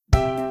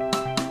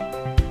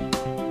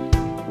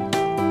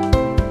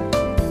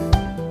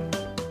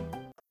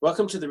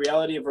Welcome to the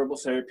Reality of Herbal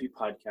Therapy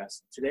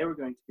podcast. Today we're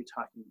going to be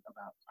talking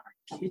about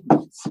our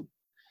kidneys.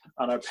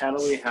 On our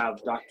panel we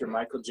have Dr.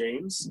 Michael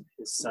James,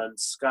 his son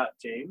Scott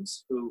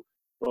James, who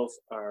both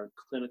are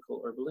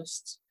clinical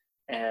herbalists,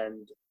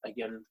 and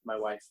again my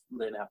wife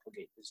Lynn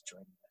Applegate is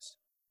joining us.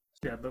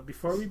 Yeah, but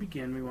before we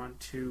begin, we want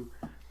to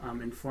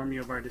inform you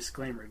of our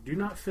disclaimer. Do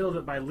not feel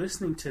that by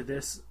listening to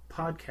this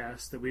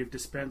podcast that we have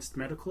dispensed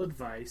medical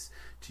advice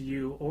to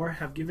you or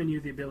have given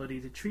you the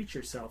ability to treat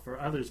yourself or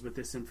others with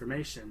this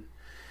information.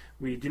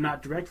 We do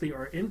not directly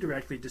or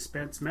indirectly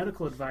dispense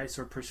medical advice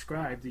or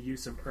prescribe the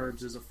use of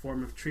herbs as a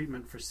form of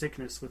treatment for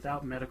sickness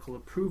without medical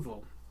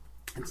approval.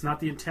 It's not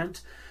the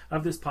intent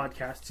of this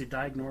podcast to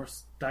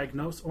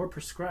diagnose or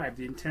prescribe.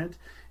 The intent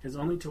is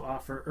only to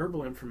offer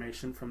herbal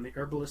information from the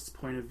herbalist's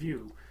point of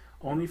view,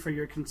 only for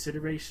your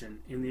consideration.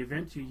 In the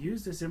event you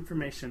use this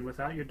information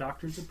without your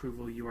doctor's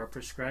approval, you are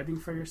prescribing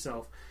for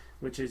yourself,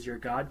 which is your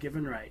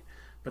God-given right.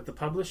 But the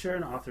publisher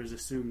and authors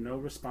assume no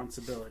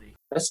responsibility.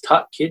 Let's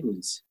talk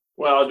kidneys.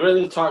 Well, I'd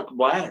rather talk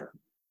bladder.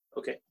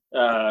 Okay.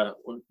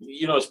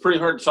 It's pretty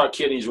hard to talk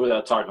kidneys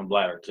without talking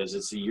bladder because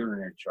it's the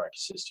urinary tract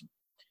system.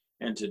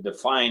 And to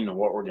define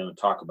what we're going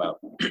to talk about,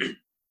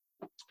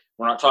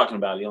 we're not talking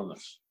about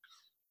illness.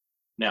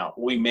 Now,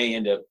 we may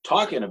end up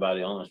talking about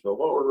illness, but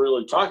what we're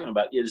really talking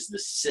about is the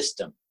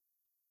system,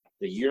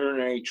 the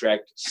urinary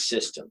tract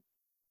system.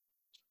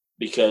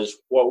 Because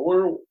what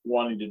we're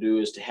wanting to do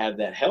is to have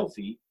that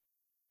healthy,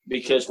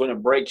 because when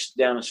it breaks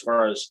down as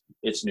far as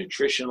its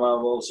nutrition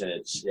levels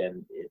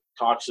and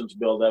toxins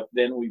build up,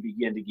 then we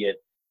begin to get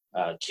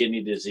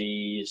kidney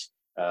disease,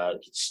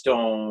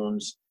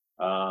 stones,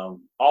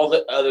 all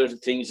the other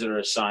things that are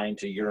assigned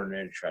to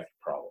urinary tract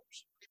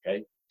problems.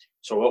 Okay,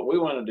 so what we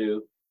want to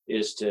do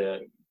is to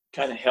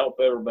kind of help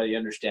everybody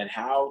understand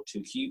how to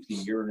keep the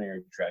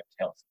urinary tract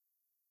healthy.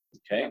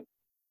 Okay,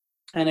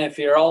 and if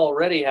you're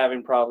already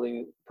having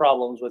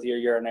problems with your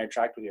urinary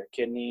tract, with your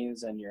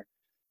kidneys and your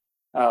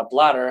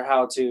bladder,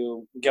 how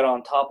to get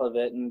on top of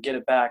it and get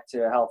it back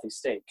to a healthy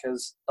state.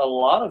 Because a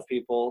lot of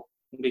people,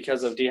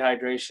 because of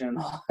dehydration,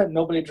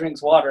 nobody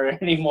drinks water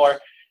anymore.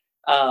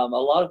 A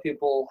lot of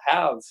people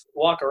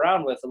walk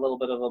around with a little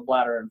bit of a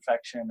bladder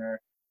infection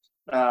or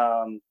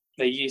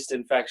the yeast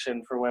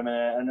infection for women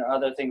and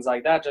other things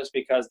like that, just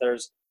because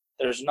there's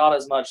not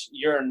as much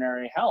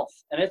urinary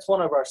health. And it's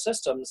one of our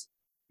systems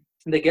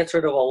that gets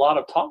rid of a lot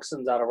of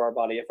toxins out of our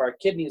body. If our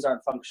kidneys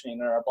aren't functioning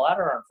or our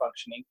bladder aren't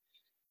functioning,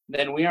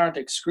 then we aren't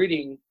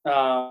excreting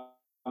some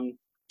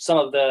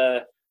of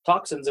the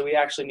toxins that we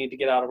actually need to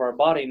get out of our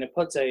body, and it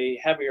puts a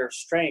heavier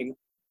strain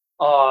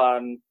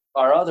on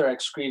our other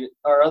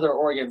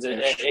organs,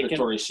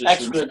 excretory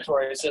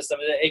system.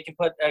 It can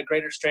put a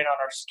greater strain on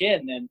our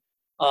skin and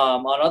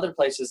on other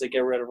places that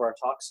get rid of our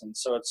toxins.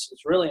 So it's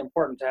really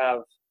important to have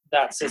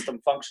that system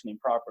functioning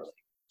properly.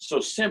 So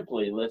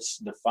simply, let's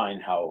define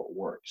how it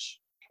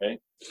works. Okay,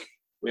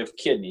 we have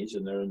kidneys,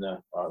 and they're in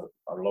our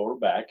lower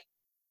back.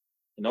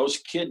 And those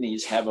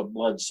kidneys have a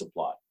blood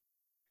supply.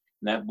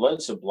 And that blood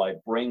supply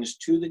brings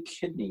to the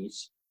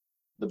kidneys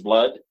the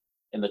blood,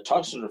 and the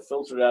toxins are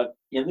filtered out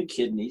in the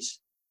kidneys,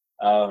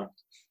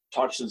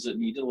 toxins that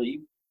need to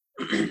leave.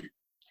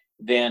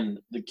 Then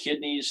the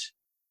kidneys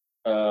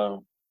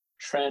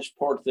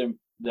transport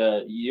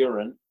the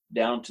urine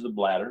down to the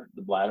bladder.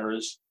 The bladder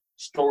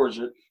stores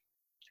it,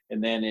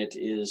 and then it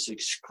is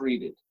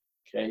excreted.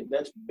 Okay,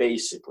 that's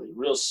basically,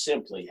 real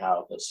simply,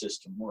 how the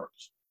system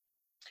works.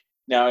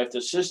 Now, if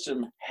the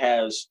system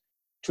has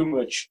too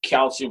much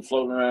calcium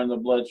floating around in the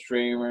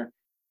bloodstream or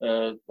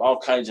all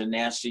kinds of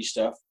nasty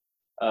stuff,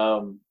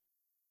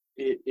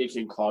 it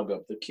can clog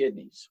up the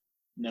kidneys.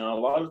 Now, a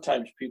lot of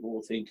times people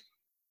will think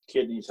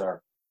kidneys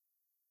are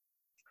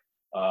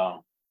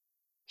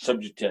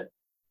subject to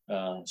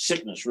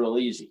sickness real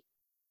easy.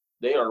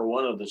 They are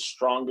one of the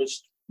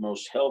strongest,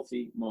 most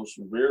healthy, most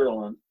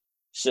virulent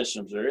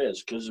systems there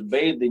is, because they're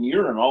bathed in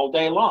urine all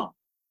day long.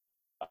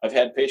 I've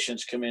had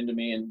patients come into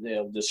me and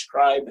they'll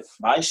describe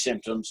my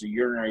symptoms of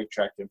urinary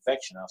tract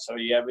infection. I'll say,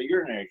 you have a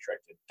urinary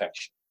tract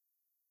infection.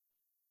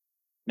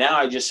 Now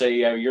I just say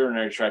you have a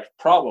urinary tract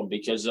problem,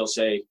 because a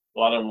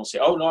lot of them will say,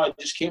 oh no, I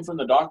just came from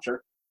the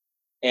doctor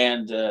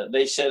and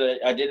they said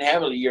I didn't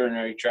have a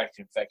urinary tract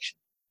infection.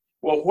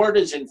 Well, where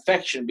does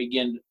infection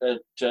begin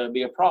to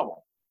be a problem?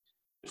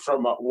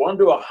 From 1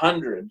 to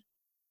 100,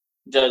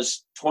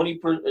 does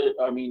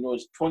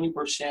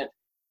 20%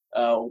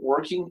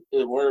 working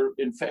where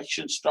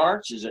infection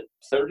starts? Is it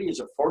 30? Is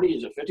it 40?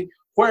 Is it 50?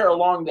 Where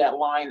along that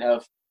line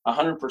of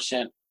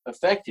 100%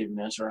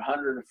 effectiveness or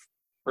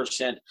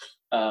 100%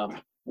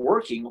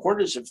 working, where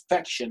does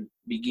infection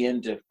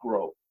begin to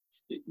grow?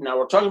 Now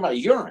we're talking about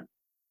urine,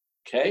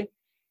 okay?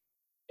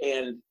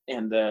 And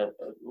a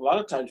lot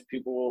of times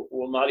people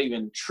will not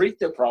even treat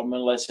the problem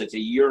unless it's a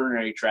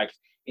urinary tract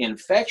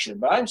infection.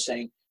 But I'm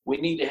saying we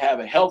need to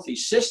have a healthy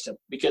system,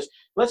 because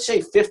let's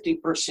say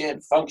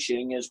 50%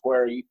 functioning is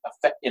where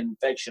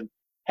infection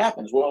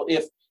happens. Well,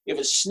 if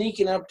it's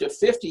sneaking up to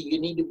 50, you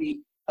need to be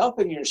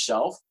helping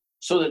yourself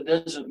so that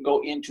it doesn't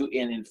go into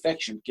an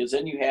infection, because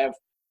then you have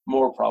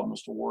more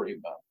problems to worry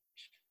about.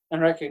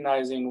 and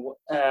recognizing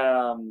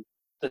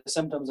the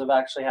symptoms of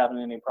actually having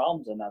any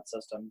problems in that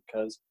system,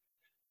 because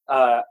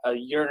a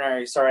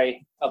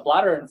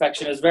bladder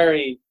infection is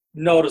very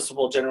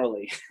noticeable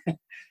generally.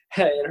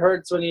 It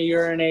hurts when you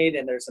urinate,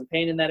 and there's some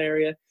pain in that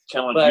area.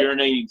 Kind of like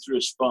urinating through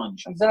a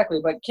sponge. Exactly,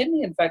 but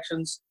kidney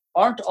infections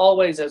aren't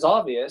always as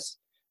obvious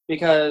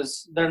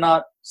because they're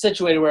not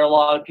situated where a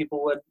lot of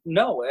people would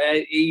know.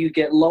 You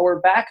get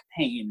lower back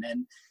pain,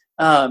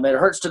 and it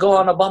hurts to go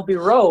on a bumpy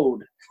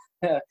road.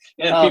 And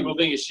people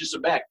think it's just a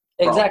back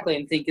problem. Exactly,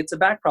 and think it's a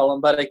back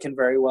problem, but it can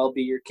very well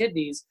be your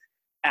kidneys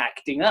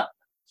acting up.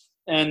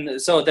 And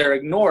so they're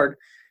ignored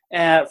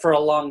for a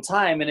long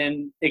time, and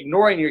in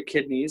ignoring your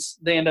kidneys,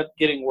 they end up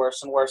getting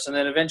worse and worse, and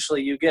then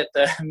eventually you get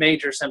the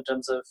major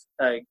symptoms of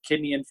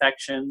kidney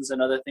infections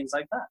and other things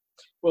like that.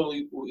 Well,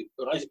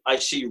 I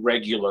see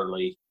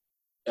regularly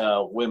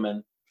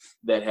women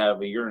that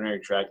have a urinary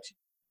tract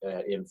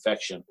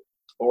infection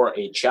or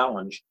a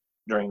challenge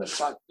during their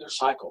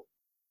cycle,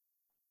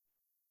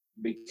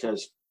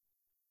 because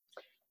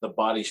the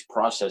body's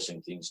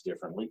processing things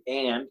differently.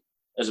 And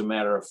as a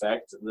matter of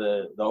fact,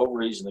 the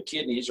ovaries and the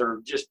kidneys are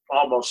just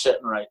almost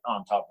sitting right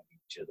on top of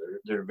each other.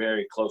 They're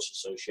very close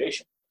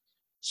association.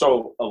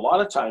 So a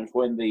lot of times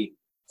when the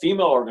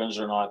female organs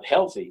are not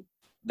healthy,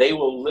 they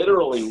will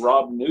literally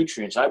rob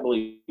nutrients. I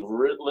believe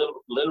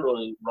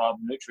literally rob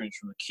nutrients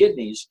from the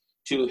kidneys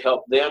to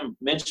help them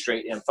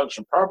menstruate and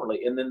function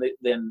properly. And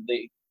then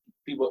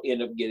people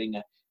end up getting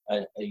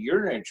a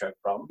urinary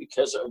tract problem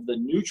because of the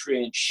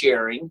nutrient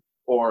sharing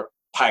or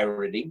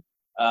pirating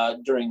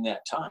during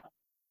that time.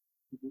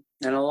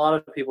 And a lot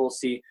of people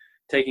see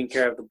taking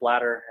care of the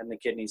bladder and the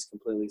kidneys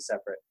completely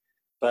separate,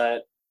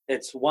 but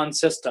it's one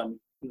system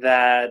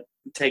that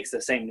takes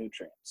the same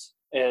nutrients.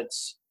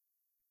 It's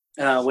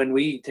when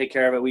we take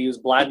care of it, we use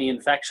Bladney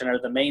infection are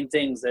the main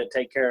things that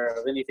take care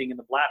of anything in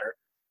the bladder,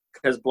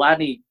 because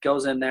Bladney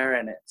goes in there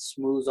and it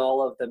smooths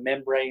all of the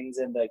membranes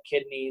in the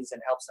kidneys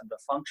and helps them to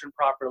function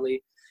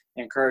properly,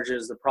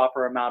 encourages the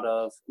proper amount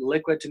of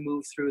liquid to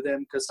move through them,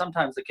 because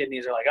sometimes the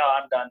kidneys are like, oh,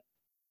 I'm done.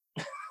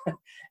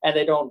 And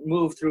they don't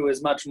move through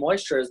as much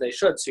moisture as they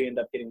should, so you end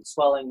up getting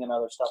swelling and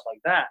other stuff like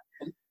that.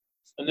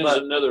 And there's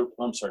another,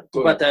 I'm sorry.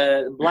 But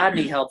the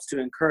Bladney helps to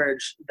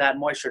encourage that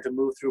moisture to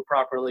move through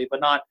properly,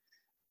 but not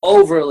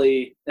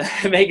overly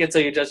make it so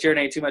you just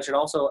urinate too much. It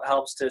also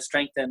helps to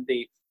strengthen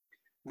the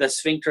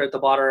sphincter at the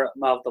bottom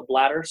of the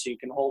bladder, so you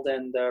can hold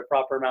in the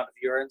proper amount of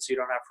urine so you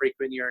don't have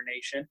frequent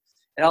urination.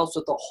 It helps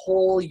with the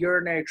whole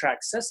urinary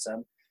tract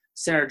system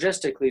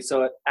synergistically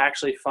so it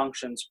actually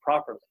functions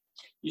properly.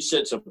 You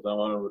said something I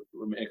want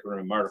to make a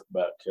remark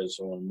about, because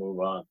I want to move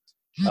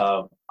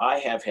on. I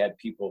have had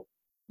people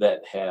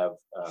that have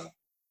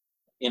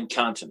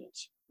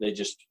incontinence.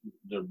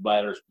 Their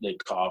bladders, they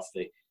cough,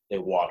 they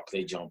walk,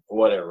 they jump,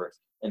 whatever,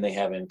 and they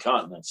have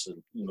incontinence.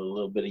 And, a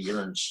little bit of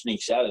urine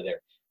sneaks out of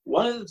there.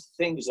 One of the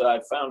things that I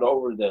found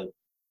over the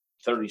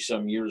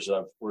 30-some years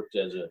I've worked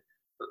as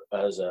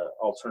a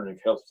alternative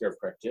healthcare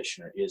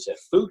practitioner is that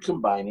food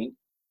combining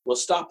will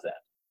stop that.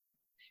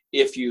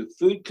 If you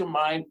food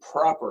combine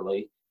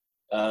properly,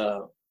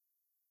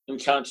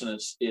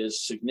 incontinence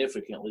is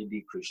significantly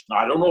decreased. Now,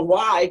 I don't know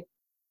why,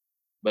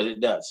 but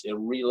it does. It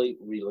really,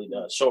 really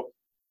does. So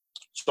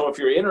if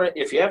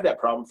if you have that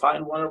problem,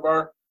 find one of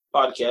our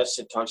podcasts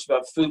that talks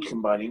about food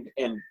combining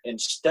and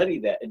study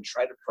that and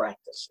try to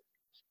practice it.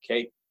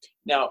 Okay.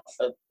 Now,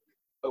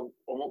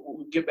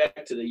 we'll get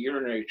back to the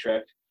urinary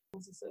tract.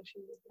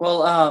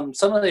 Well,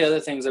 some of the other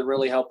things that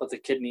really help with the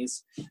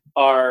kidneys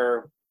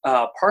are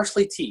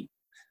parsley tea.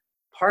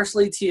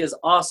 Parsley tea is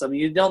awesome.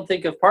 You don't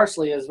think of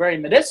parsley as very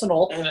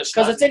medicinal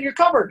because it's in your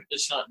cupboard.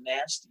 It's not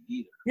nasty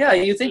either. Yeah,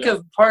 you think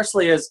of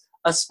parsley as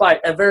a spice,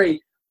 a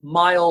very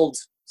mild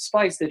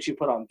spice that you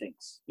put on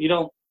things. You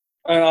don't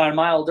on a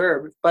mild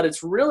herb, but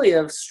it's really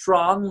a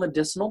strong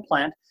medicinal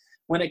plant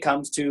when it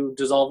comes to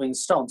dissolving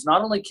stones,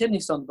 not only kidney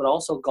stones but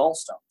also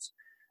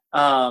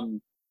gallstones.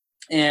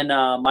 In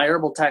my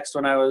herbal text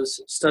when I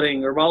was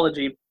studying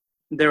herbology,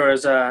 there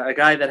was a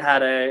guy that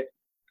had a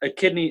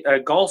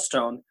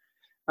gallstone.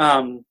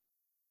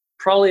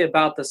 Probably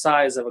about the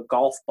size of a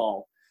golf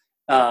ball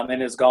in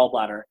his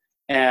gallbladder,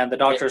 and the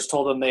doctors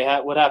told him they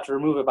would have to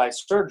remove it by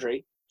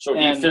surgery. So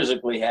he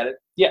physically had it?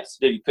 Yes.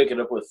 Did he pick it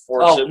up with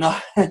forceps? Oh no,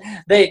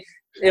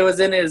 it was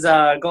in his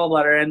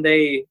gallbladder, and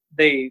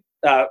the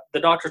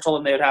doctor told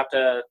him they would have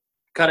to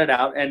cut it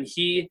out, and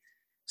he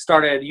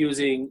started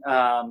using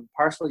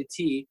parsley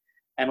tea,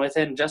 and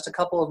within just a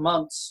couple of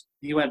months,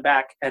 he went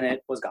back and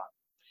it was gone.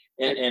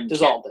 And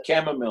dissolved it.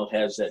 Chamomile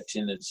has that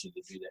tendency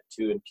to do that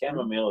too, and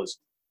chamomile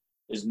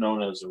is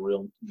known as a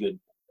real good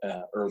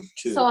herb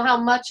too. So how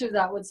much of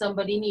that would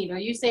somebody need? Are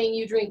you saying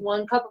you drink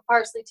 1 cup of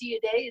parsley tea a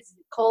day? Is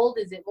it cold?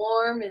 Is it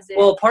warm? Is it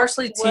Well,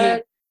 parsley tea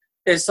wet?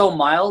 is so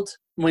mild.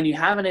 When you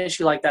have an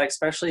issue like that,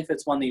 especially if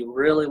it's one that you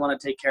really want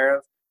to take care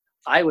of,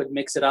 I would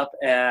mix it up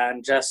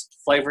and just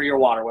flavor your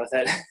water with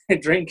it.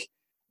 Drink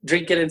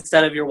it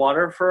instead of your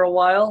water for a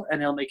while,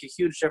 and it'll make a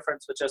huge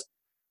difference with just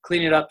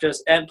clean it up.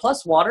 And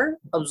plus water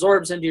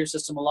absorbs into your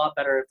system a lot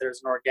better if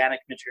there's an organic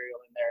material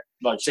in there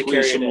Like to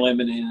carry squeeze it some in.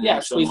 lemon in. Yeah,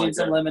 or something squeezing like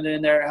some that. lemon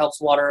in there helps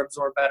water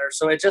absorb better.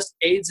 So it just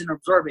aids in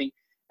absorbing.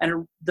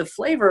 And the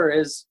flavor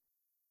is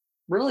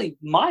really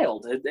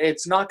mild.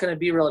 It's not going to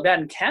be really bad.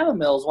 And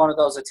chamomile is one of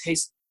those that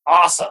tastes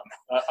awesome.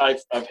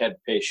 I've had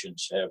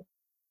patients have a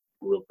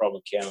real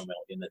problem with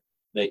chamomile in that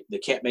they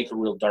can't make a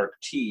real dark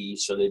tea,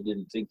 so they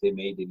didn't think they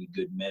made any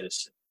good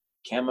medicine.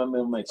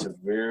 Chamomile makes a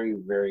very,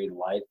 very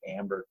light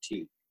amber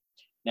tea.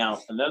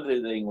 Now,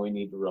 another thing we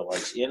need to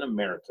realize, in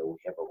America, we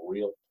have a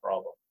real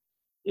problem,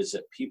 is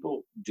that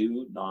people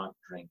do not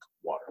drink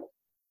water.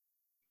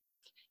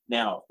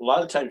 Now, a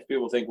lot of times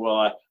people think,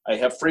 well, I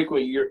have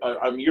frequent,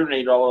 I'm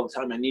urinating all the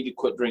time, I need to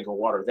quit drinking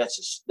water.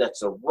 That's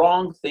a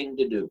wrong thing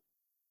to do.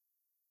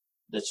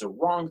 That's a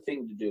wrong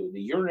thing to do.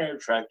 The urinary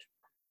tract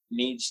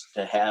needs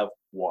to have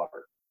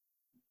water.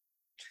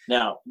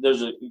 Now,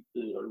 there's a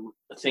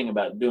thing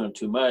about doing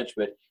too much,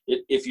 but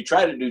if you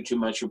try to do too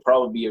much, you'll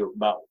probably be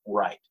about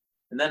right.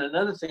 And then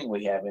another thing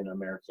we have in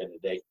America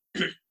today,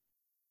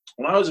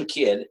 when I was a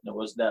kid, and it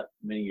wasn't that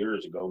many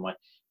years ago,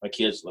 my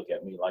kids look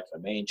at me like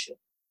I'm ancient.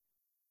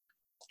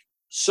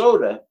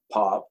 Soda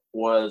pop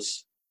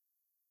was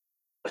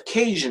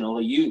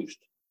occasionally used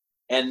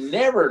and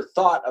never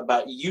thought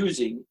about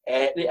using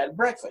at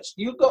breakfast.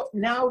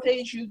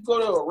 Nowadays, you go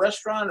to a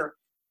restaurant or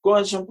go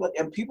in someplace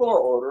and people are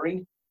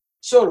ordering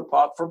soda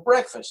pop for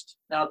breakfast.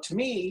 Now, to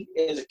me,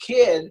 as a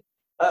kid,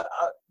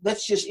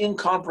 that's just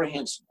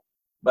incomprehensible.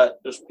 But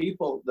there's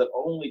people that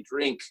only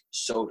drink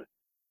soda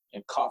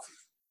and coffee.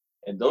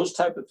 And those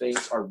type of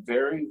things are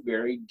very,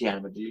 very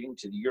damaging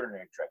to the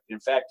urinary tract.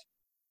 In fact,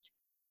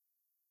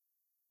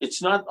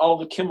 it's not all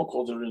the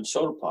chemicals that are in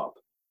soda pop,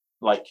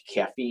 like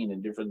caffeine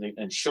and different things,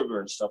 and sugar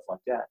and stuff like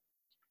that.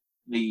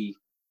 The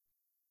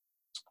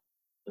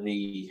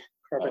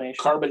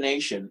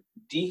carbonation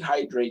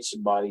dehydrates the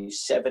body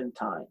 7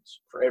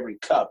 times. For every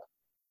cup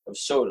of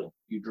soda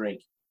you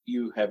drink,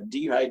 you have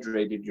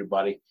dehydrated your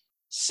body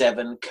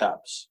 7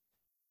 cups.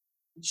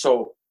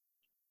 So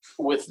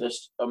with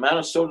this amount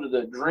of soda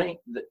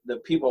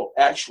that people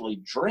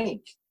actually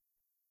drink,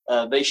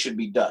 they should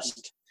be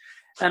dust.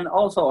 And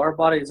also, our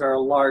bodies are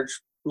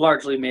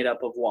largely made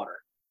up of water.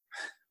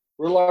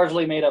 We're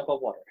largely made up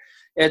of water.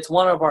 It's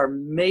one of our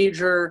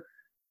major,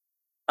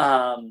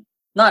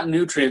 not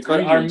nutrients,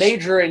 but our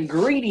major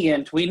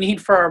ingredient we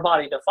need for our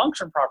body to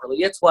function properly.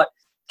 It's what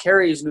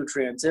carries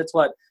nutrients. It's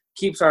what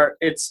keeps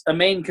it's a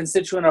main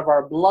constituent of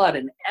our blood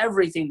and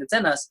everything that's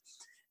in us.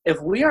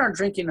 If we aren't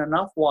drinking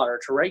enough water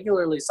to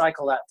regularly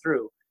cycle that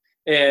through,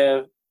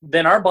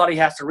 then our body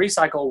has to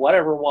recycle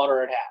whatever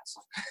water it has.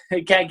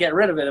 It can't get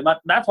rid of it.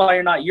 That's why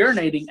you're not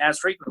urinating as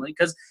frequently,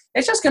 because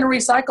it's just going to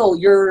recycle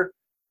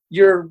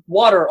your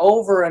water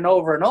over and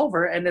over and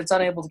over, and it's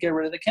unable to get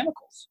rid of the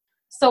chemicals.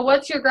 So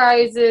what's your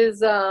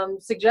guys'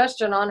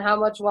 suggestion on how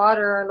much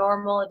water a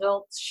normal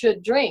adult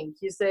should drink?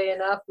 You say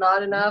enough,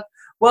 not enough?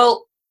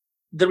 Well,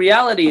 the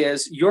reality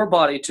is your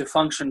body, to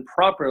function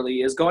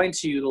properly, is going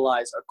to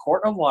utilize a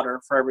quart of water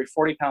for every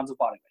 40 pounds of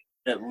body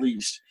weight. At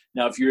least.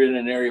 Now, if you're in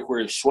an area where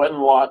you're sweating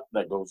a lot,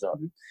 that goes up.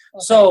 Okay.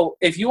 So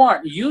if you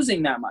aren't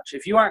using that much,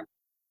 if you aren't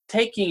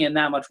taking in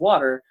that much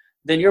water,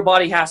 then your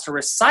body has to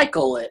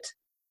recycle it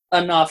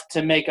enough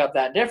to make up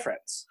that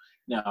difference.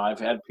 Now, I've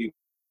had people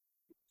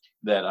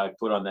that I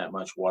put on that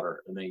much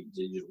water, and they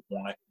just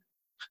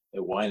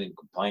whine and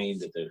complain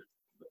that they're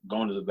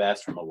going to the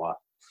bathroom a lot.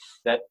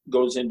 That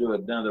goes into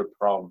another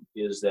problem,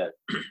 is that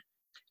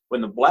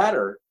when the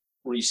bladder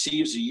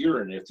receives the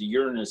urine, if the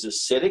urine is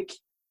acidic,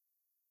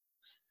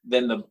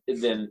 then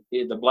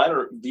the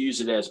bladder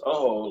views it as,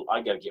 oh,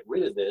 I got to get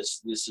rid of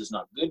this. This is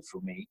not good for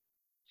me.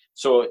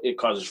 So it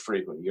causes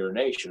frequent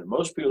urination. And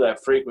most people that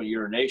have frequent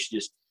urination,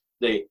 just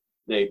they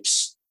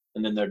psst,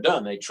 and then they're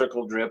done. They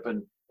trickle, drip,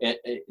 and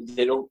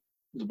they don't.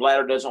 The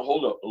bladder doesn't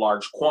hold a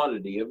large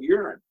quantity of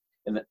urine,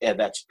 and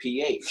that's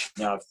pH.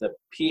 Now, if the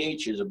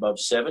pH is above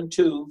 7.2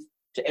 to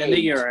 8, And the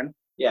urine.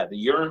 Yeah, the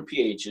urine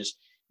pH is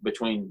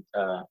between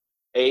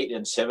 8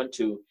 and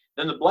 7.2.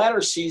 Then the bladder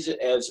sees it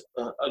as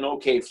an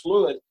okay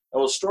fluid and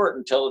will store it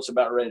until it's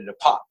about ready to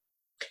pop.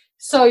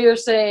 So you're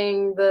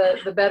saying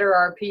the better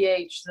our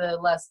pH, the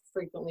less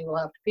frequently we'll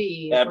have to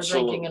pee if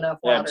Absolutely. we're drinking enough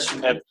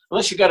water.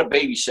 Unless you got a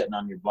baby sitting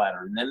on your bladder,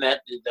 and then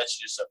that's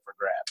just up for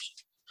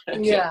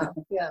grabs. Yeah.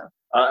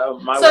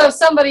 So if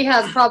somebody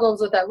has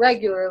problems with that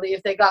regularly,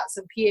 if they got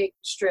some pH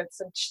strips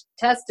and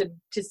tested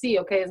to see,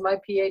 okay, is my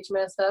pH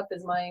messed up?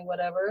 Is my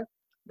whatever?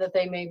 That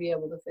they may be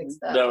able to fix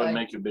that. That would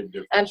make a big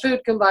difference. And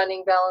food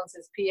combining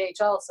balances pH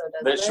also,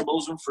 doesn't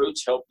Vegetables and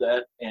fruits help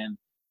that. And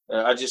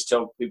I just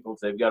tell people, if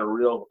they've got a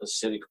real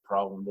acidic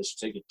problem, just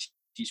take a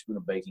teaspoon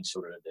of baking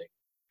soda a day.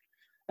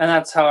 And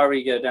that's however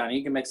you get it down.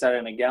 You can mix that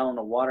in a gallon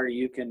of water.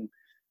 You can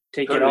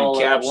take Put it it in all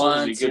at capsules,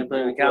 once. you You can put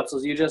it in put-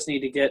 capsules. You just need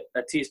to get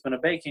a teaspoon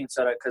of baking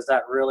soda, because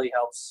that really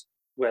helps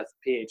with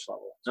pH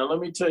level. Now, let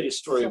me tell you a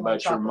story Some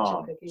like about your chocolate chip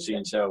mom, cookies,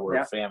 seeing as how we're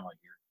Yeah. a family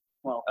here.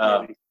 Well,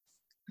 maybe.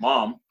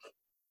 Mom,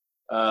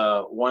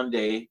 one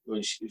day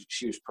when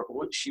she was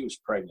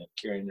pregnant,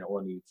 carrying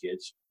one of you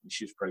kids, and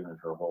she was pregnant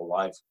her whole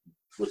life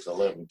with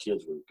 11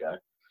 kids we've got.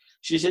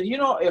 She said,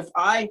 if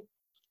I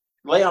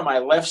lay on my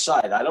left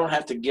side. I don't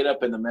have to get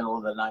up in the middle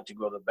of the night to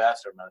go to the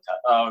bathroom. And I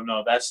thought, oh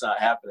no, that's not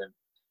happening,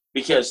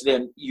 because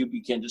then you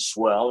begin to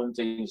swell and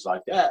things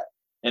like that.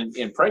 And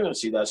in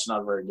pregnancy, that's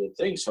not a very good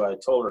thing. So I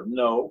told her,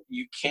 no,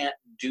 you can't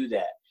do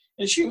that.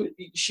 And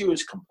she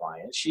was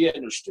compliant. She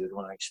understood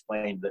when I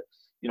explained that,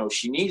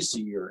 she needs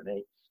to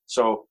urinate.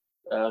 So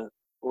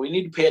we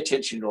need to pay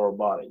attention to our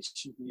bodies,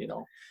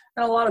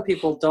 And a lot of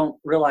people don't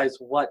realize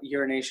what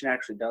urination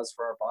actually does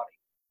for our body.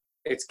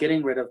 It's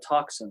getting rid of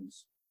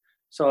toxins.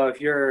 So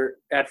if you're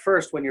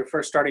when you're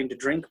first starting to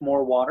drink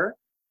more water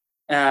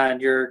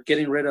and you're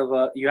getting rid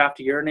of you have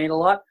to urinate a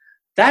lot,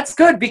 that's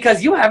good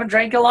because you haven't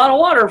drank a lot of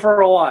water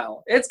for a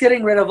while. It's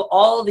getting rid of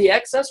all the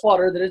excess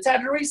water that it's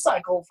had to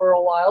recycle for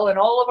a while and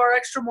all of our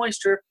extra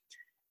moisture.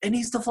 It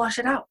needs to flush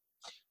it out.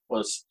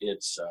 Well,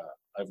 it's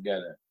I've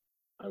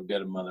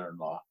got a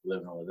mother-in-law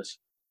living with us,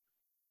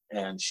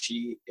 and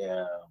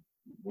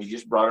we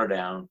just brought her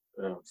down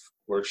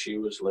where she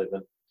was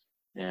living,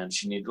 and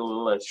she needed a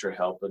little extra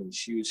help, and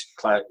she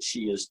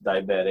is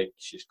diabetic.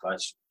 She's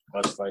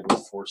classified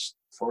with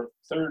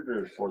third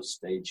or fourth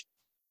stage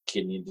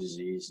kidney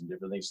disease and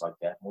different things like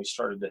that. And we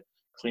started to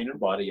clean her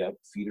body up,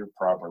 feed her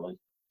properly.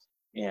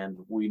 And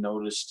we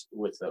noticed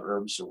with the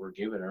herbs that we're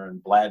giving her,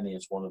 and Bladney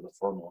is one of the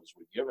formulas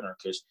we've given her,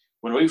 because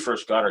when we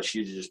first got her, she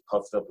was just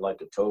puffed up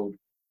like a toad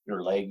in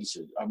her legs.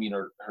 I mean,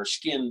 her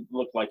skin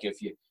looked like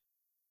if you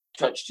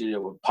touched it,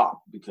 it would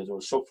pop because it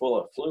was so full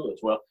of fluids.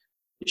 Well,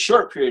 a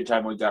short period of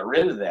time, we got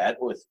rid of that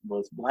with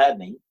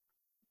Bladney,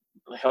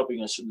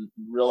 helping us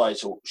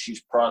realize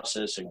she's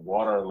processing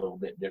water a little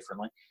bit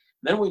differently.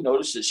 Then we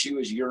noticed that she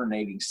was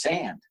urinating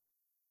sand,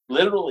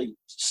 literally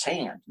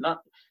sand, not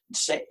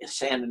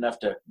sand enough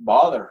to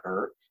bother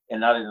her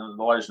and not in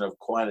large enough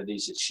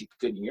quantities that she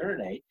couldn't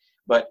urinate,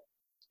 but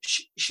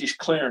she's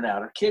clearing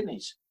out her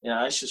kidneys. And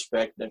I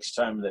suspect next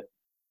time that,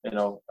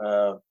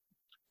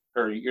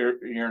 her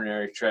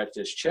urinary tract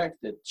is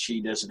checked, that she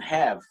doesn't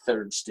have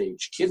third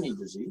stage kidney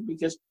disease,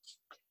 because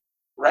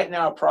right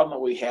now a problem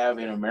that we have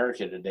in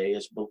America today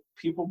is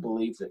people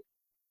believe that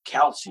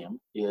calcium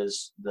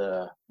is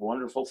the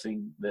wonderful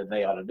thing that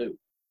they ought to do.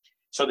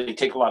 So they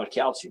take a lot of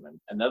calcium. And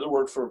another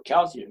word for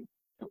calcium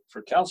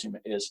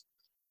is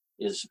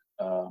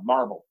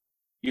marble.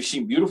 You've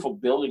seen beautiful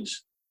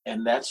buildings,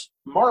 and that's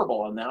marble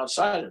on the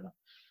outside of them.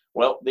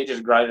 Well, they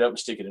just grind it up and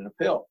stick it in a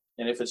pill.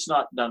 And if it's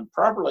not done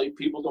properly,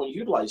 people don't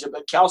utilize it.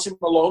 But calcium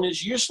alone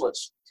is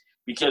useless,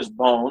 because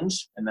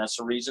bones, and that's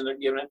the reason they're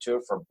giving it to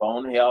it, for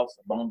bone health,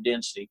 bone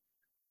density.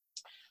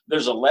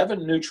 There's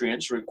 11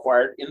 nutrients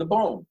required in the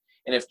bone.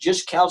 And if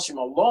just calcium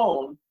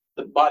alone,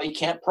 the body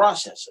can't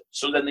process it.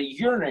 So then the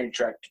urinary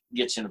tract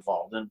gets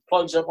involved and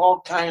plugs up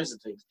all kinds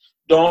of things.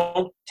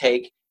 Don't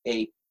take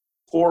a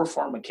poor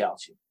form of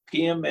calcium.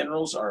 PM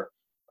minerals are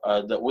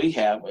that we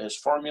have is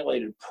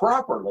formulated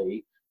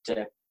properly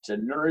to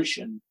nourish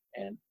and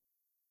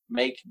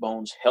make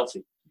bones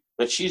healthy.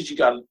 But she's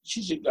got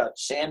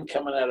sand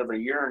coming out of her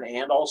urine,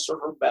 and also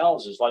her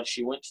bowels is like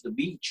she went to the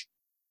beach,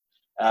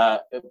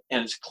 and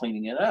it's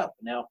cleaning it up.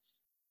 Now,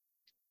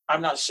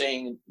 I'm not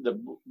saying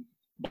the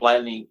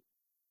Bladney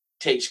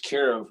takes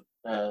care of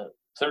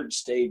third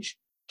stage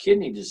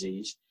kidney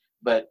disease,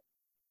 but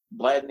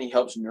Bladney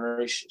helps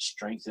nourish,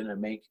 strengthen,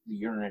 and make the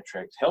urinary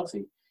tract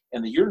healthy.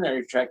 And the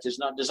urinary tract is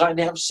not designed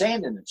to have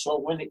sand in it. So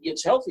when it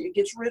gets healthy, it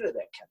gets rid of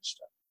that kind of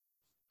stuff.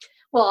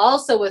 Well,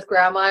 also with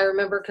Grandma, I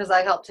remember, because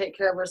I helped take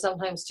care of her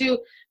sometimes too.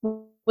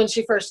 When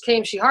she first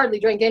came, she hardly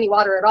drank any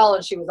water at all,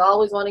 and she was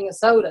always wanting a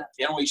soda.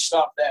 And we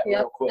stopped that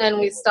real quick. And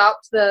we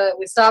stopped the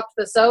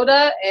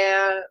soda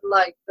and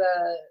like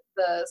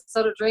the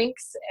soda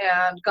drinks,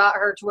 and got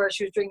her to where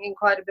she was drinking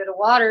quite a bit of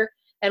water.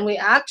 And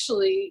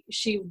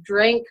she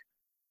drank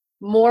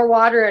more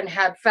water and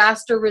had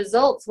faster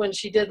results when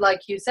she did,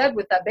 like you said,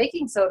 with that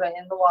baking soda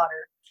in the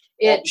water.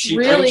 She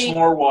drinks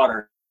more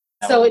water.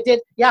 So it did,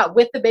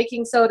 with the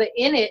baking soda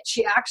in it,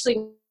 she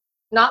actually,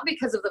 not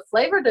because of the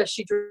flavor does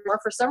she drink more,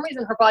 for some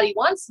reason her body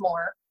wants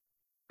more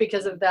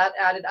because of that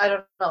added, I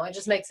don't know, it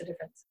just makes a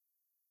difference.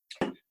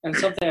 And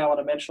something I want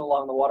to mention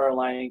along the water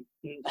line.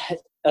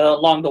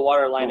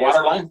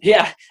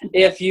 Yeah.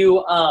 If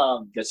you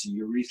that's a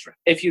urethra.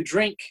 If you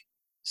drink,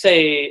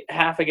 say,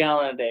 half a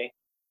gallon a day,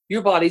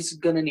 your body's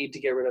gonna need to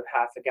get rid of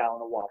half a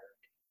gallon of water.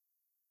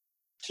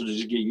 So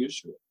does it get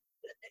used to it?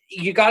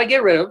 You got to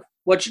get rid of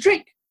what you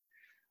drink.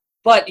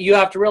 But you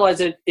have to realize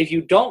that if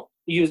you don't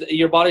use it,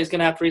 your body's going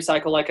to have to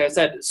recycle, like I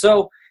said.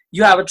 So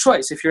you have a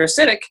choice. If you're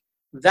acidic,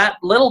 that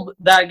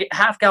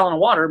half gallon of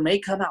water may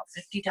come out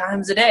 50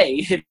 times a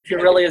day if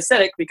you're really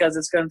acidic, because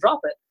it's going to drop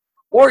it.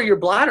 Or your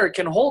bladder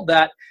can hold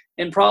that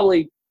in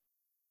probably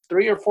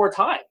 3 or 4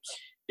 times.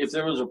 If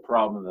there was a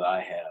problem that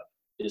I have,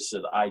 is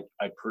that I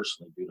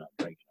personally do not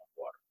drink enough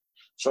water.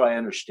 So I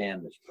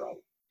understand this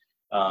problem.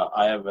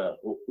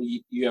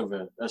 You have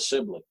a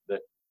sibling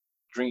that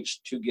drinks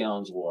 2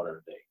 gallons of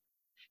water a day.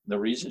 The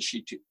reason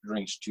she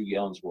drinks 2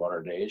 gallons of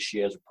water a day is she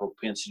has a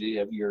propensity to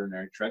have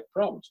urinary tract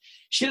problems.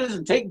 She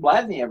doesn't take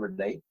Bladney every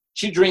day.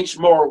 she drinks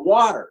more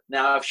water.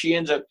 Now, if she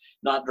ends up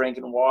not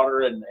drinking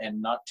water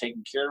and not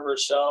taking care of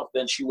herself,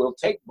 then she will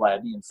take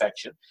Bladney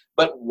infection.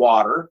 But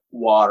water.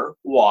 Now,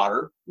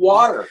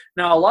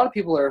 a lot of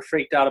people are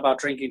freaked out about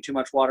drinking too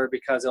much water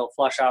because it'll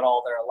flush out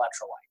all their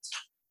electrolytes.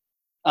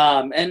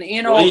 And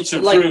you know, We'll eat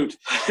some fruit.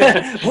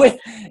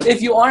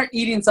 if you aren't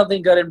eating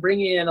something good and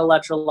bringing in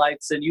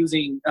electrolytes and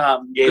using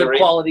good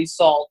quality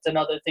salt and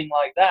other thing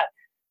like that,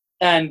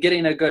 and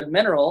getting a good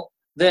mineral,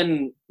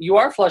 then you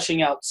are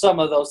flushing out some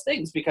of those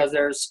things because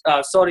there's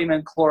sodium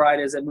and chloride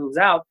as it moves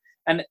out.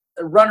 And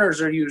runners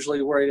are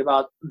usually worried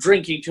about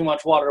drinking too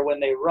much water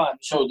when they run.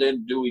 So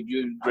then, do we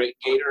do great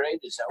Gatorade?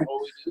 Is that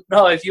what we do?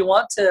 No, if you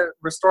want to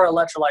restore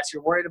electrolytes,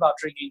 you're worried about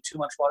drinking too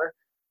much water.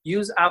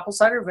 Use apple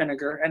cider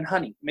vinegar and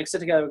honey. Mix it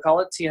together. We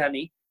call it tea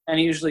honey. And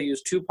you usually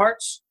use 2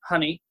 parts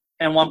honey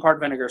and 1 part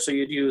vinegar. So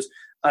you'd use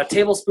a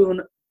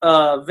tablespoon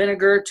of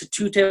vinegar to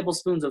 2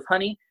 tablespoons of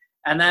honey.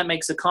 And that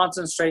makes a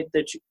concentrate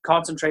that you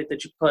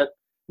put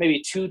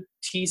maybe 2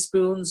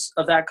 teaspoons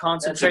of that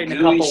concentrate in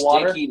a cup of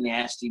water. Sticky,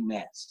 nasty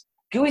mess.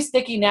 Gooey,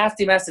 sticky,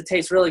 nasty mess. It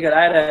tastes really good.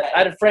 I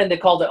had a friend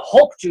that called it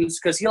Hulk juice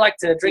because he liked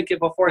to drink it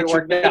before he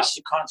worked out. Mix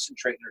the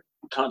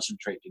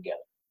concentrate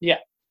together. Yeah.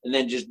 And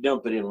then just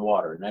dump it in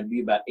water, and that'd be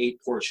about 8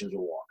 portions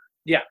of water.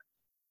 Yeah.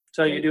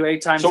 So you do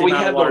 8 times. So the we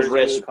amount have of water those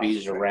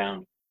recipes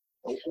around.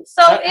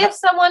 So if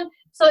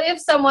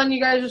someone,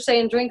 you guys are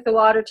saying drink the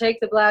water, take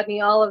the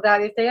Bladney, all of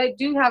that, if they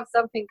do have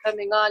something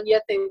coming on,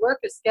 yet they work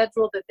a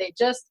schedule that they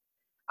just,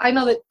 I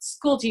know that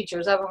school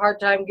teachers have a hard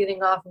time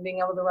getting off and being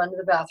able to run to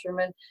the bathroom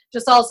and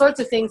just all sorts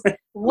of things.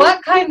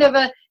 What kind of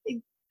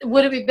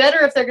would it be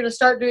better if they're going to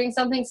start doing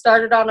something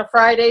started on a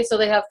Friday so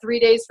they have 3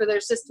 days for their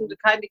system to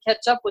kind of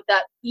catch up with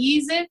that,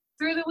 ease it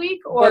through the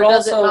week, or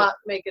does it not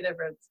make a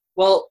difference?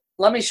 Well,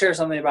 let me share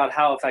something about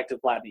how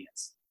effective Bladney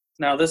is.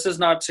 Now, this is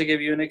not to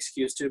give you an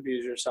excuse to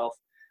abuse yourself,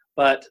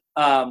 but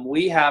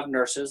we have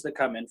nurses that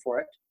come in for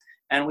it,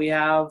 and we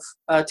have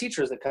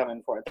teachers that come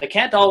in for it. They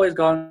can't always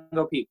go and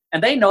go pee.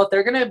 And they know if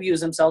they're going to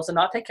abuse themselves and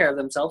not take care of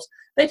themselves,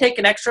 they take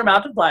an extra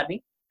amount of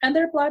Bladney, and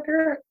their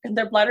bladder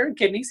and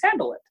kidneys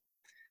handle it.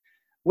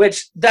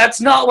 Which,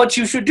 that's not what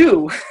you should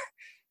do.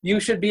 You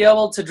should be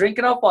able to drink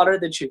enough water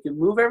that you can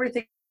move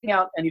everything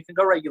out and you can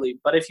go regularly.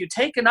 But if you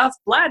take enough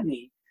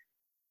Bladney,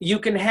 you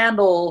can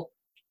handle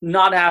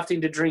not having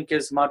to drink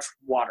as much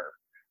water,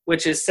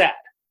 which is sad.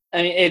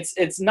 I mean,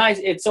 it's nice.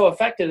 It's so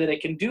effective that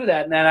it can do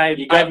that. And then I've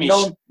got me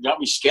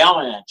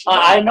scowling at you.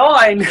 I know.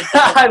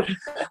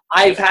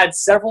 I've had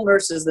several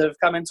nurses that have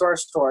come into our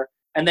store,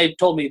 and they've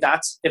told me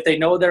that's if they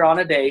know they're on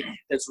a day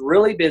that's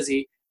really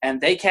busy and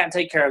they can't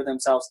take care of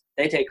themselves,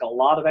 they take a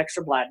lot of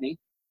extra Bladney,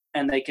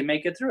 and they can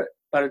make it through it.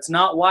 But it's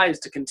not wise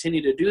to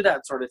continue to do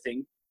that sort of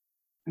thing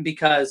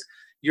because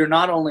you're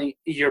not only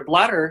your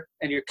bladder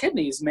and your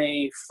kidneys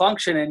may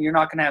function and you're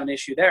not going to have an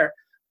issue there,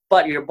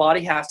 but your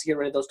body has to get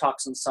rid of those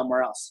toxins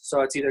somewhere else.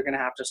 So it's either going to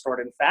have to store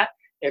it in fat,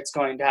 it's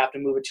going to have to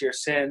move it to your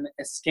skin,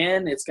 it's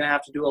going to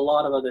have to do a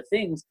lot of other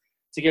things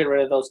to get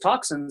rid of those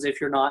toxins if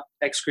you're not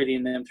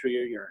excreting them through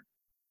your urine.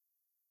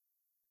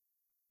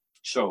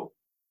 So,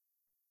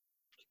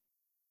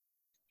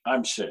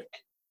 I'm sick.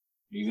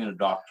 You're going to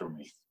doctor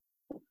me.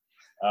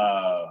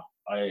 I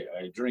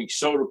drink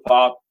soda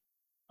pop.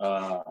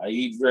 I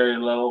eat very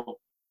little.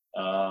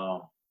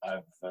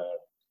 I've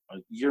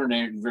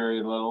urinated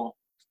very little.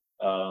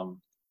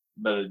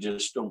 But I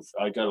just don't.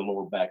 I got a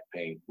lower back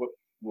pain. What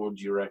would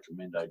you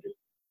recommend I do?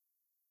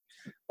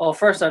 Well,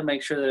 first I'd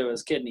make sure that it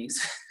was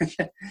kidneys.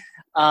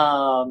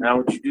 How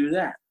would you do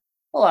that?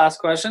 I'll ask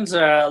questions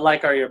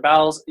like, are your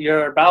bowels?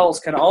 Your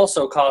bowels can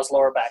also cause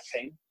lower back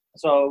pain.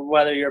 So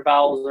whether your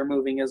bowels are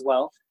moving as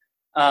well.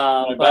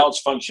 My bowels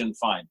function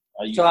fine.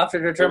 So after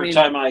determining,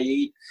 every time I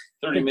eat,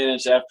 30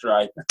 minutes after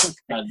I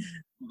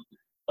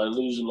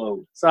lose a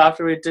load. So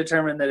after we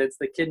determine that it's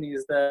the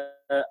kidneys,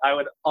 I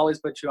would always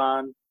put you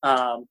on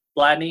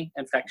Bladney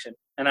infection,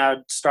 and I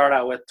would start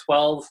out with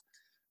 12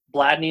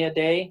 Bladney a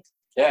day.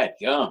 Yeah,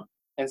 yum.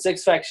 And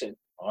 6 fection.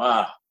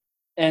 Wow.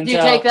 And do you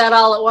take that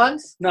all at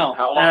once? No.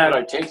 How long would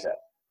I take that?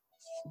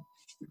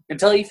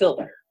 Until you feel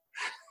better.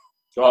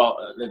 So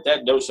at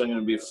that dose, I'm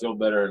going to feel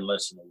better in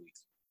less than a week.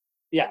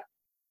 Yeah,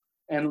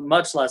 and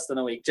much less than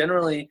a week.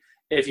 Generally,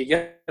 if you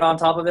get on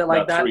top of it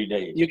like that, 3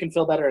 days. You can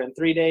feel better in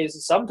 3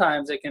 days.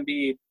 Sometimes it can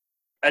be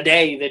a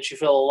day that you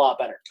feel a lot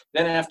better.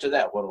 Then after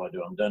that, what do I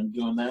do? I'm done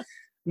doing that?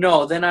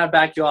 No, then I'd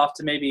back you off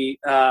to maybe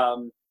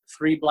 3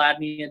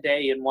 Bladney a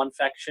day and 1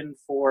 fection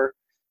for.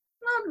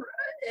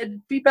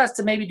 It'd be best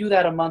to maybe do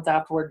that a month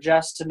afterward,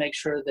 just to make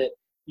sure that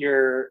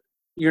you're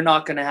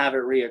not going to have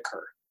it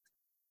reoccur.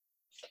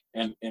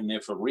 And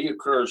if it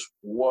reoccurs,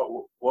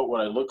 what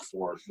would I look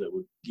for that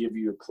would give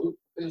you a clue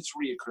it's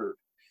reoccurred?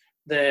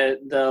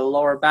 The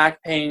lower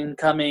back pain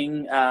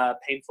coming,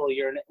 painful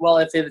urine. Well,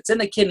 if it's in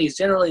the kidneys,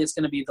 generally it's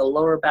going to be the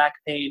lower back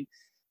pain.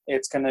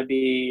 It's going to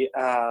be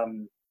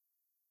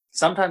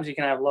sometimes you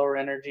can have lower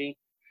energy.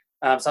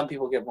 Some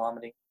people get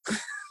vomiting.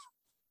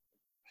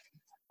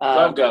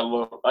 I've got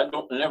low. I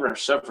never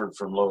suffered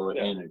from lower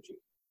energy.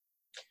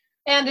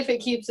 And if it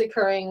keeps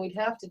occurring, we'd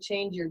have to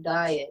change your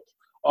diet.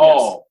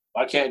 Oh,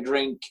 I can't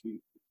drink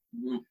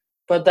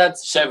But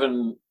that's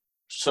 7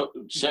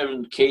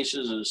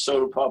 cases of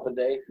soda pop a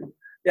day.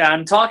 yeah.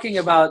 I'm talking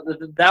about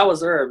that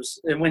was herbs,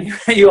 and when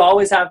you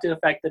always have to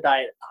affect the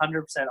diet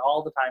 100%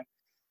 all the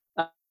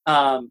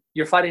time.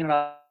 You're fighting an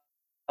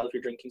uphill if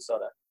you're drinking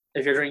soda.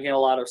 If you're drinking a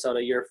lot of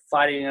soda, you're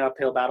fighting an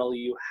uphill battle.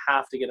 You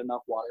have to get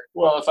enough water.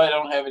 Well, if I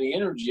don't have any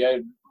energy,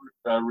 I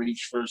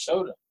reach for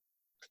soda.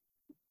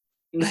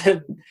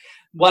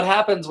 What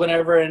happens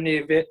whenever an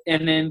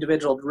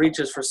individual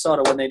reaches for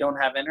soda when they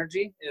don't have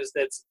energy is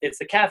that it's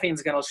the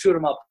caffeine's going to shoot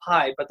them up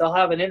high, but they'll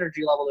have an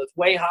energy level that's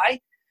way high,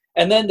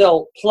 and then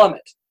they'll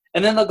plummet.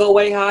 And then they'll go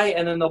way high,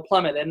 and then they'll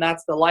plummet. And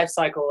that's the life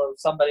cycle of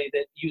somebody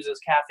that uses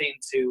caffeine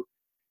to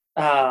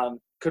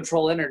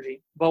control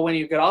energy. But when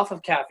you get off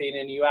of caffeine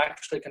and you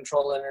actually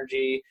control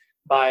energy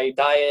by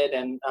diet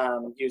and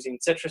using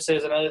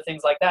citruses and other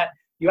things like that,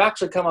 you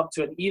actually come up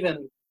to an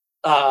even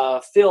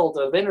field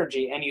of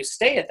energy, and you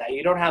stay at that.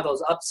 You don't have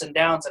those ups and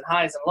downs and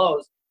highs and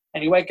lows,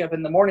 and you wake up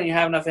in the morning, you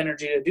have enough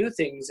energy to do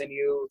things, and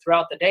you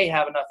throughout the day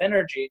have enough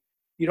energy.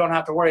 You don't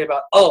have to worry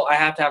about, oh, I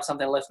have to have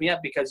something to lift me up,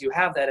 because you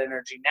have that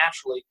energy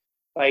naturally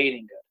by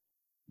eating good.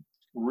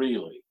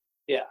 Really?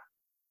 Yeah.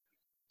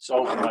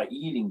 So by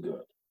eating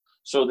good.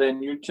 So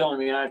then you're telling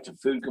me I have to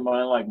food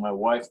combine like my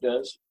wife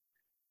does?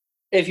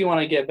 If you want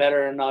to get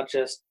better and not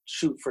just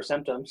shoot for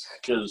symptoms.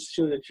 Because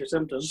Shoot at your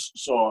symptoms.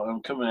 so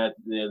I'm coming at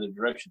the other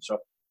direction. So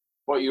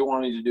what you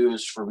want me to do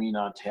is for me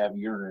not to have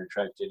urinary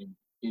tract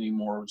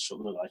anymore, so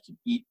that I can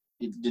eat.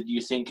 Did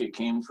you think it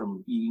came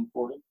from eating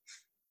poorly?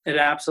 It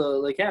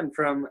absolutely can.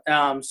 From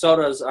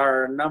sodas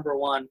are number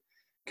one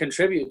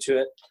contribute to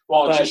it.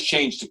 Well, But- just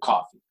change to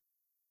coffee.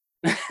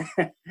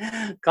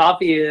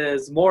 Coffee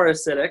is more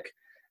acidic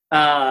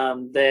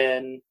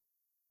than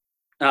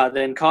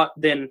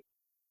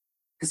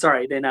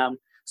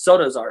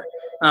sodas are.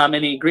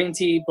 Any green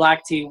tea,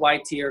 black tea,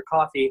 white tea, or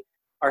coffee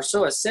are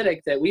so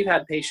acidic that we've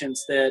had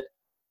patients that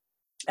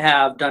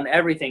have done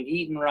everything,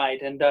 eaten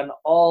right, and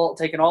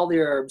taken all the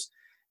herbs,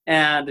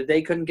 and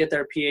they couldn't get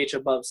their pH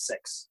above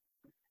 6.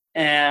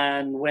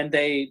 And when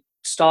they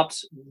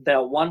stopped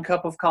that 1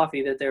 cup of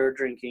coffee that they were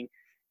drinking,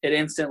 it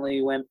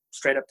instantly went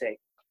straight up to 8.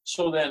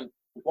 So then,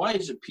 why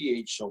is the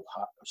pH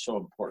so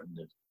important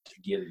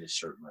to get in a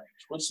certain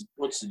range?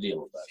 What's the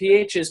deal with that?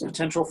 pH is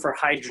potential for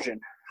hydrogen.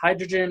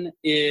 Hydrogen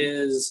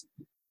is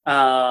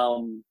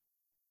something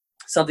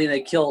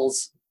that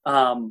kills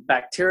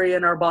bacteria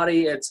in our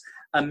body. It's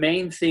a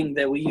main thing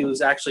that we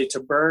use actually to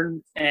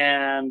burn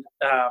and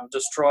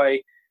destroy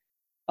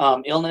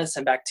illness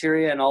and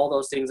bacteria and all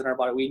those things in our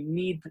body. We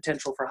need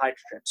potential for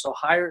hydrogen. So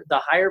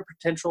the higher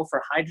potential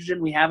for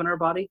hydrogen we have in our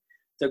body,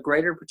 the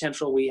greater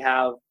potential we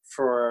have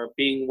for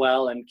being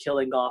well and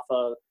killing off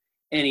of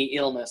any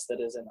illness that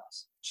is in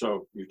us.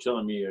 So you're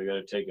telling me I got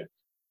to take a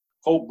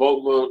whole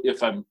boatload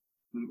if I'm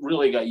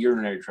really got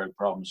urinary tract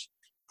problems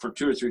for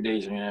 2 or 3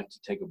 days. I'm gonna have to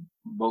take a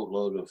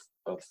boatload of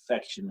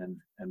affection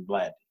and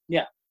blood.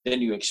 Yeah.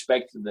 Then you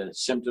expect the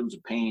symptoms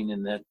of pain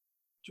and that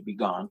to be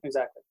gone.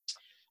 Exactly.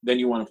 Then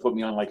you want to put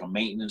me on like a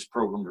maintenance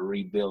program to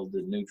rebuild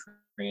the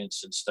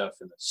nutrients and stuff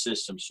in the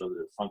system so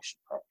that it functions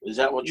properly. Is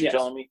that what you're Yes.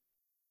 telling me?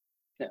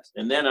 Yes.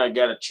 And then I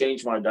got to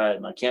change my diet,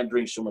 and I can't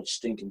drink so much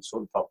stinking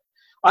soda pop.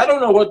 I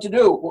don't know what to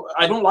do.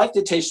 I don't like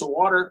the taste of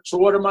water, so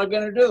what am I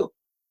going to do?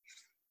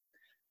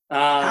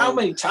 How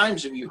many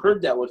times have you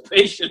heard that with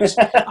patients?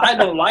 I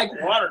don't like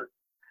water.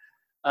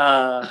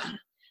 That's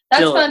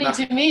Jill, funny no.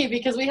 to me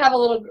because we have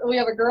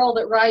a girl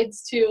that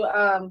rides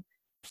to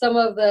some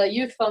of the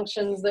youth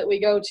functions that we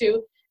go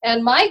to,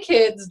 and my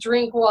kids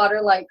drink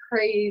water like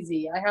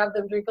crazy. I have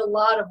them drink a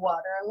lot of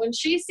water, and when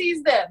she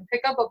sees them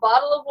pick up a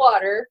bottle of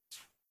water,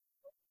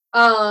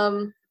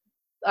 I'm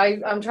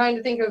trying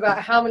to think about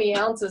how many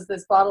ounces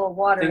this bottle of I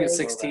water think is.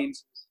 it's 16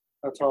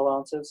 or 12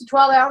 ounces.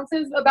 12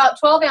 ounces, about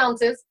 12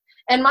 ounces.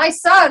 And my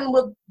son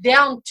will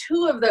down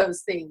 2 of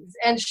those things.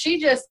 And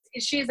she's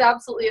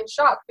absolutely in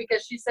shock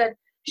because she said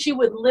she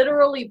would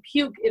literally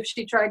puke if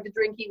she tried to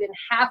drink even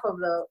half of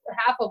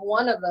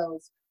one of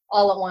those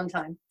all at one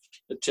time.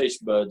 The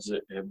taste buds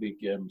have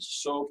become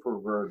so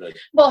perverted.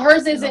 Well,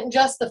 hers isn't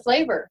just the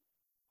flavor.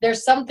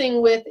 There's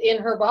something within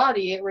her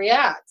body. It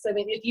reacts. I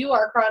mean, if you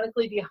are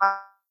chronically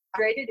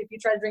dehydrated, if you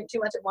try to drink too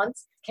much at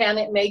once, can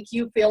it make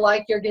you feel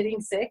like you're getting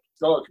sick?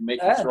 Oh, it can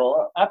make you Yeah. throw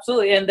up.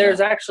 Absolutely. And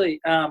there's actually,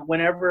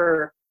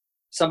 whenever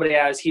somebody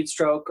has heat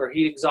stroke or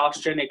heat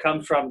exhaustion, it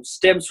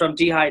stems from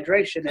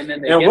dehydration, and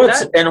then they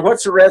get that.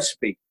 What's the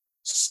recipe?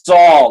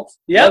 Salt.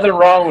 Yep. Nothing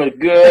wrong with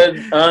good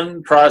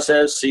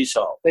unprocessed sea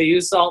salt. They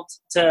use salt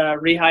to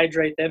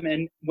rehydrate them,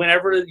 and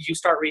whenever you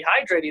start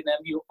rehydrating them,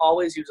 you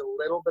always use a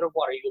little bit of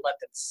water. You let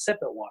them sip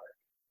at water,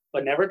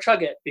 but never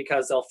chug it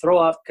because they'll throw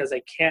up because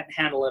they can't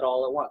handle it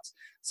all at once.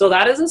 So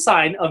that is a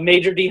sign of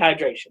major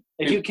dehydration.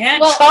 If you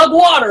can't chug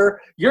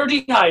water, you're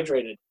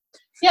dehydrated.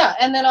 Yeah,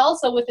 and then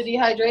also with the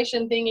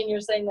dehydration thing, and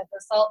you're saying that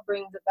the salt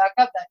brings it back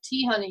up, that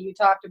tea honey you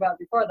talked about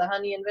before, the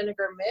honey and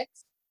vinegar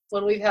mix,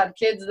 when we've had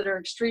kids that are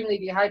extremely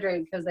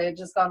dehydrated because they had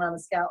just gone on a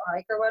scout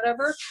hike or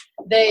whatever,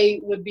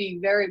 they would be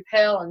very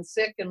pale and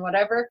sick and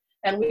whatever.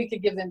 and we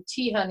could give them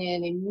tea honey,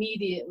 and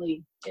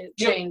immediately it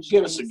changed.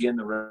 Give us things. again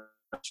the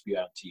recipe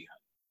on tea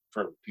honey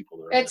for people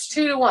that are It's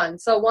 2 to 1.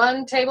 So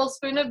 1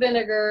 tablespoon of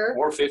vinegar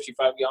or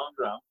 55-gallon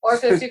drum. or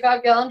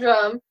 55-gallon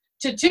drum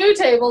to 2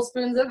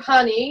 tablespoons of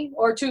honey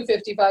or 2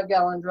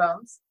 55-gallon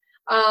drums.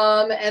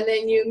 And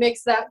then you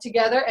mix that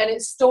together, and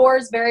it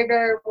stores very,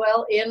 very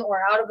well in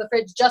or out of the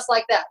fridge, just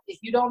like that. If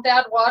you don't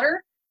add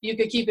water, you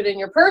could keep it in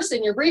your purse,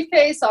 in your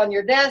briefcase, on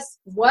your desk,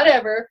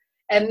 whatever,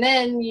 and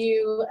then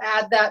you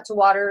add that to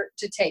water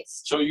to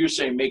taste. So you're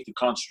saying make the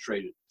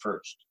concentrated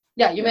first.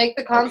 Yeah, you make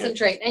the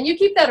concentrate, and you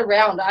keep that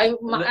around. I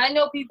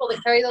know people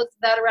that carry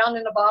that around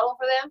in a bottle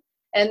for them,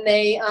 and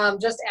they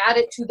just add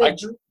it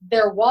to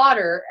their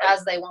water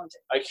as they want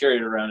it. I carry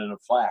it around in a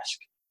flask.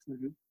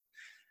 Mm-hmm.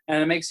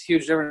 And it makes a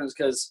huge difference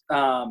because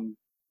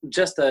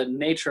just the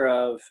nature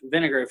of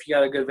vinegar, if you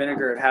got a good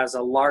vinegar, it has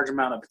a large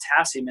amount of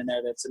potassium in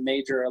there that's a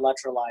major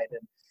electrolyte,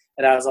 and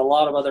it has a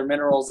lot of other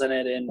minerals in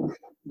it, and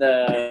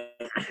the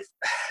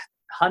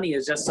honey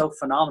is just so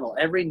phenomenal.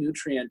 Every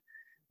nutrient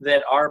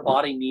that our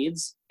body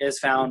needs is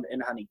found in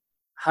honey.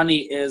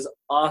 Honey is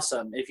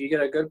awesome. If you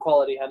get a good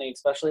quality honey,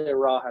 especially a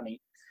raw honey,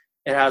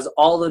 it has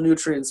all the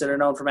nutrients that are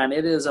known for man.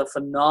 It is a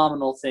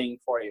phenomenal thing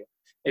for you.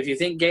 If you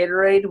think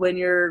Gatorade when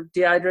you're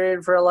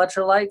dehydrated for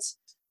electrolytes,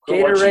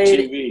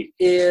 Gatorade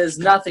is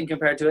nothing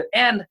compared to it.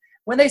 And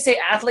when they say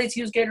athletes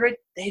use Gatorade,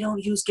 they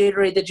don't use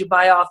Gatorade that you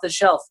buy off the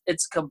shelf.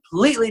 It's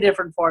completely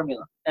different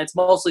formula. And it's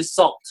mostly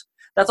salt.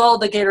 That's all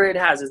the Gatorade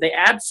has, is they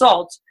add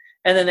salt,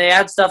 and then they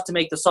add stuff to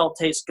make the salt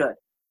taste good.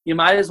 You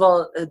might as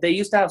well, they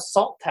used to have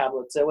salt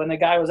tablets. So when the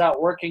guy was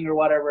out working or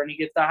whatever and he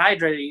gets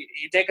dehydrated,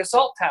 you take a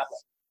salt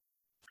tablet.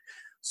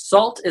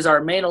 Salt is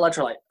our main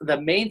electrolyte. The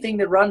main thing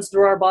that runs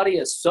through our body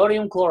is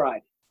sodium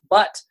chloride.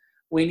 But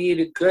we need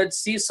a good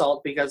sea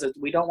salt because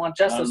we don't want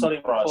just the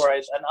sodium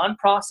chloride. An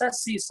unprocessed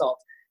sea salt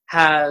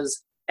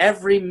has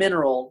every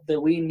mineral that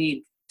we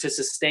need to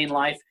sustain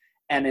life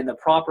and in the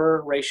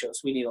proper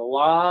ratios. We need a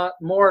lot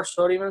more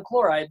sodium and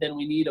chloride than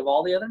we need of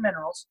all the other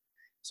minerals.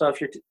 So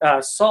if your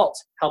salt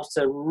helps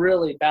to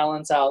really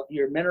balance out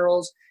your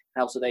minerals,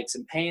 helps with aches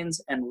and pains,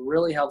 and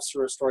really helps to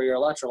restore your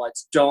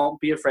electrolytes, don't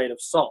be afraid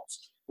of salt.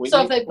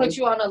 So if they put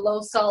you on a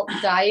low-salt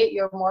diet,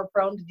 you're more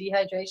prone to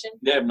dehydration?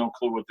 They have no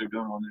clue what they're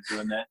doing when they're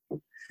doing that.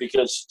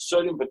 Because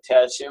sodium and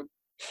potassium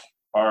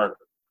are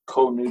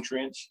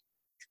co-nutrients.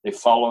 They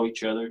follow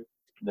each other.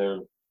 They're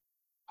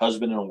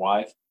husband and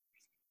wife.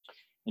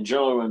 And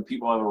generally when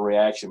people have a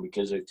reaction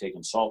because they've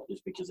taken salt,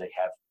 it's because they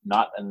have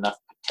not enough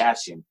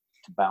potassium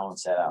to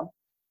balance that out.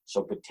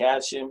 So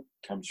potassium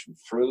comes from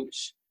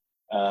fruits.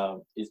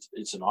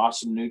 It's an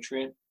awesome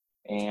nutrient.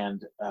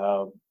 And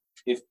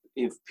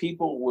if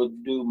people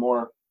would do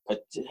more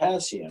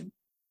potassium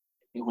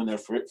when they're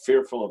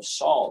fearful of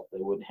salt, they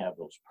wouldn't have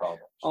those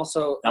problems.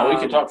 Also, now we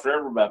can talk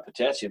forever about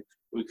potassium.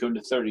 We come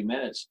to 30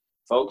 minutes,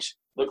 folks.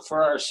 Look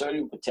for our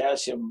sodium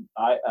potassium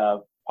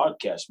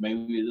podcast.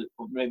 Maybe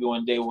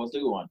one day we'll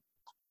do one.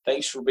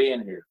 Thanks for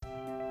being here.